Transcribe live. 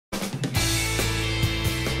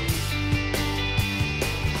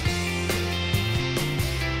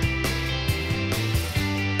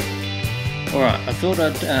Alright, I thought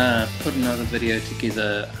I'd put another video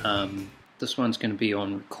together. This one's going to be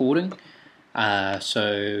on recording.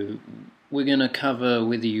 So we're going to cover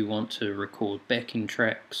whether you want to record backing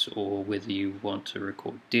tracks or whether you want to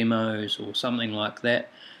record demos or something like that.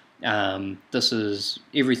 This is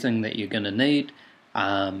everything that you're going to need.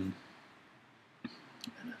 A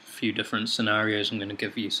few different scenarios. I'm going to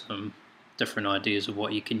give you some different ideas of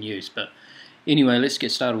what you can use. But anyway, let's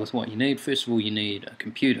get started with what you need. First of all, you need a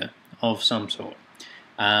computer of some sort.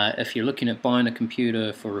 If you're looking at buying a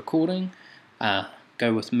computer for recording,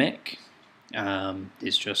 go with Mac.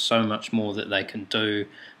 There's just so much more that they can do.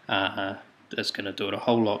 It's going to do it a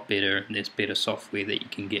whole lot better, and there's better software that you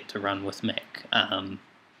can get to run with Mac.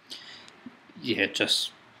 Yeah,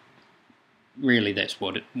 just really that's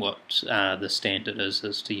what the standard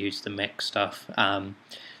is to use the Mac stuff.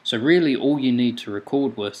 So really all you need to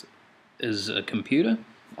record with is a computer.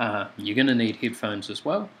 You're going to need headphones as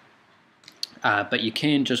well. But you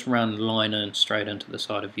can just run line in straight into the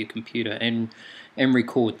side of your computer and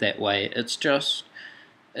record that way. It's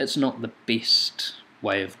not the best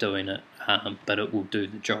way of doing it, but it will do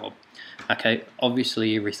the job. Okay,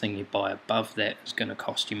 obviously everything you buy above that is going to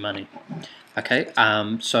cost you money. Okay,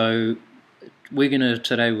 so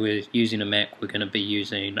today we're using a Mac. We're going to be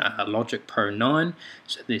using Logic Pro 9.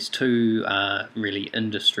 So there's two really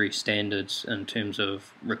industry standards in terms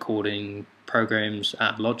of recording programs,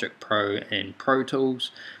 Logic Pro and Pro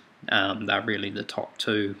Tools. They're really the top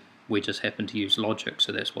two. We just happen to use Logic,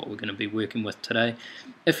 so that's what we're going to be working with today.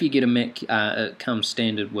 If you get a Mac, it comes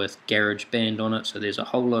standard with GarageBand on it, so there's a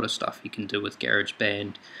whole lot of stuff you can do with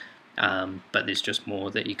GarageBand, but there's just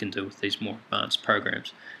more that you can do with these more advanced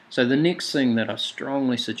programs. So the next thing that I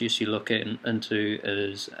strongly suggest you look into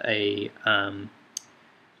is a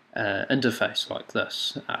interface like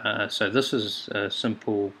this. So this is a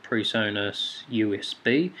simple personus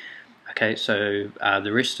USB. Okay, so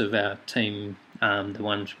the rest of our team, the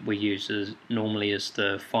ones we use normally is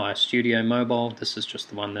the Fire Studio Mobile. This is just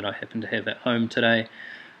the one that I happen to have at home today.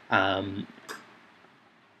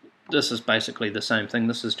 This is basically the same thing.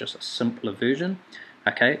 This is just a simpler version.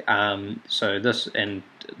 Okay, so this, and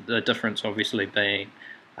the difference obviously being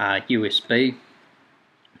USB.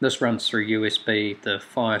 This runs through USB. The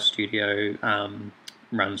Fire Studio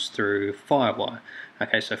runs through Firewire.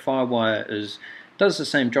 Okay, so Firewire does the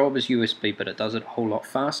same job as USB, but it does it a whole lot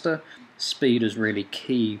faster. Speed is really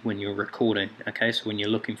key when you're recording. Okay, so when you're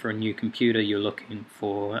looking for a new computer, you're looking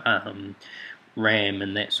for RAM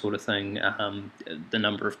and that sort of thing. The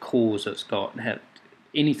number of cores it's got.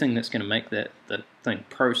 Anything that's going to make the thing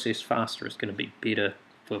process faster is going to be better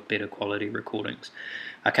for better quality recordings.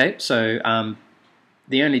 Okay, so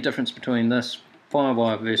the only difference between this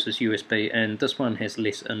Firewire versus USB, and this one has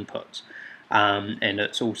less inputs, and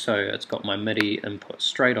it's got my MIDI input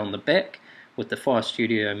straight on the back. With the Fire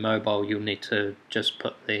Studio Mobile, you'll need to just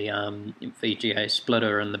put the VGA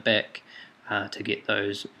splitter in the back to get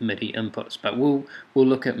those MIDI inputs. But we'll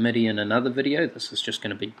look at MIDI in another video. This is just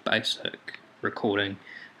going to be basic recording.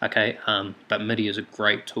 Okay, but MIDI is a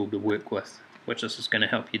great tool to work with, which this is going to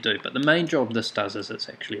help you do. But the main job this does is it's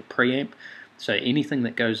actually a preamp. So anything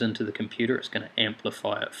that goes into the computer, it's going to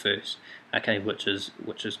amplify it first. Okay, which is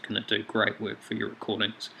going to do great work for your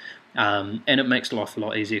recordings. And it makes life a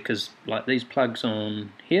lot easier because, like these plugs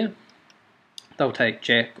on here, they'll take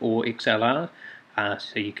jack or XLR,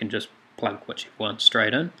 so you can just plug whichever one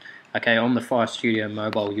straight in. Okay, on the Fire Studio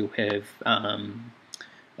Mobile, you'll have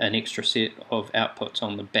an extra set of outputs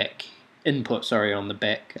on the back, on the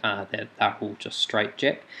back, that are all just straight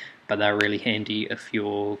jack, but they're really handy if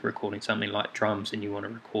you're recording something like drums and you want to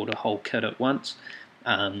record a whole kit at once.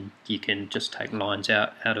 You can just take lines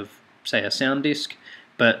out of, say, a sound desk.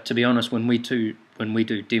 But to be honest, when we do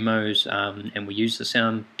demos and we use the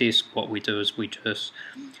sound desk, what we do is we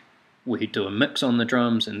do a mix on the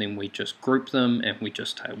drums, and then we just group them, and we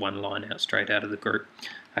just take one line out straight out of the group.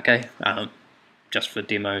 Okay, just for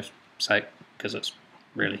demo's sake, because it's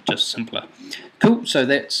really just simpler. Cool. So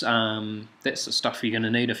that's the stuff you're going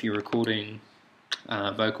to need if you're recording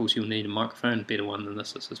vocals. You'll need a microphone, a better one than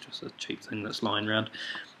this. This is just a cheap thing that's lying around.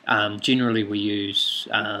 Generally, we use.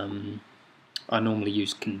 I normally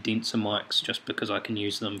use condenser mics just because I can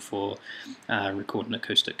use them for recording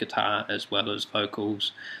acoustic guitar as well as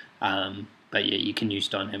vocals. But yeah, you can use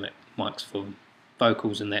dynamic mics for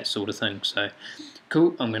vocals and that sort of thing. So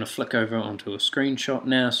cool, I'm going to flick over onto a screenshot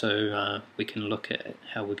now so we can look at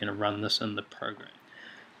how we're going to run this in the program.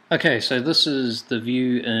 Okay, so this is the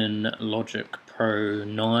view in Logic Pro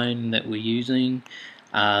 9 that we're using.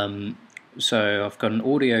 So I've got an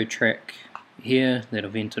audio track here that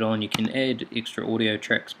I've entered on. You can add extra audio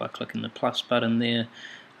tracks by clicking the plus button there.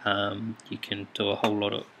 You can do a whole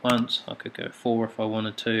lot at once. I could go 4 if I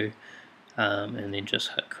wanted to, and then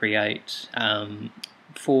just hit create.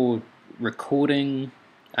 For recording,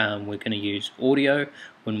 we're going to use audio.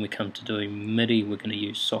 When we come to doing MIDI, we're going to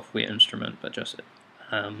use software instrument, but just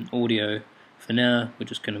audio for now. We're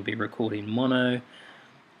just going to be recording mono.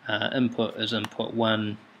 Input is input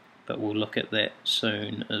 1, but we'll look at that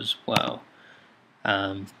soon as well.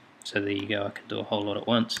 So there you go, I can do a whole lot at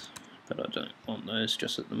once, but I don't want those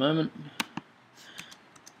just at the moment.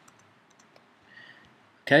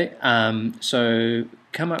 Okay, so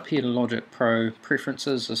come up here to Logic Pro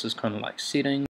Preferences. This is kind of like settings.